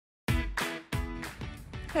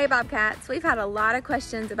Hey Bobcats, we've had a lot of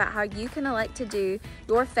questions about how you can elect to do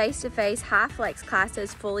your face-to-face HighFlex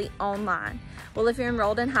classes fully online. Well, if you're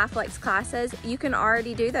enrolled in HighFlex classes, you can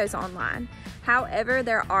already do those online. However,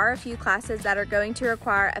 there are a few classes that are going to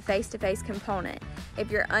require a face-to-face component. If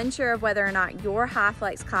you're unsure of whether or not your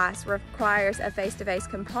HighFlex class requires a face-to-face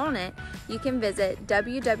component, you can visit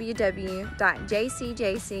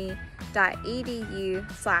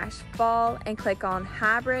www.jcjc.edu/fall and click on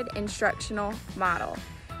Hybrid Instructional Model.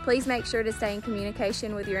 Please make sure to stay in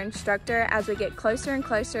communication with your instructor as we get closer and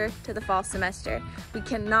closer to the fall semester. We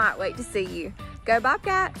cannot wait to see you. Go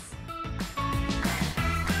Bobcats!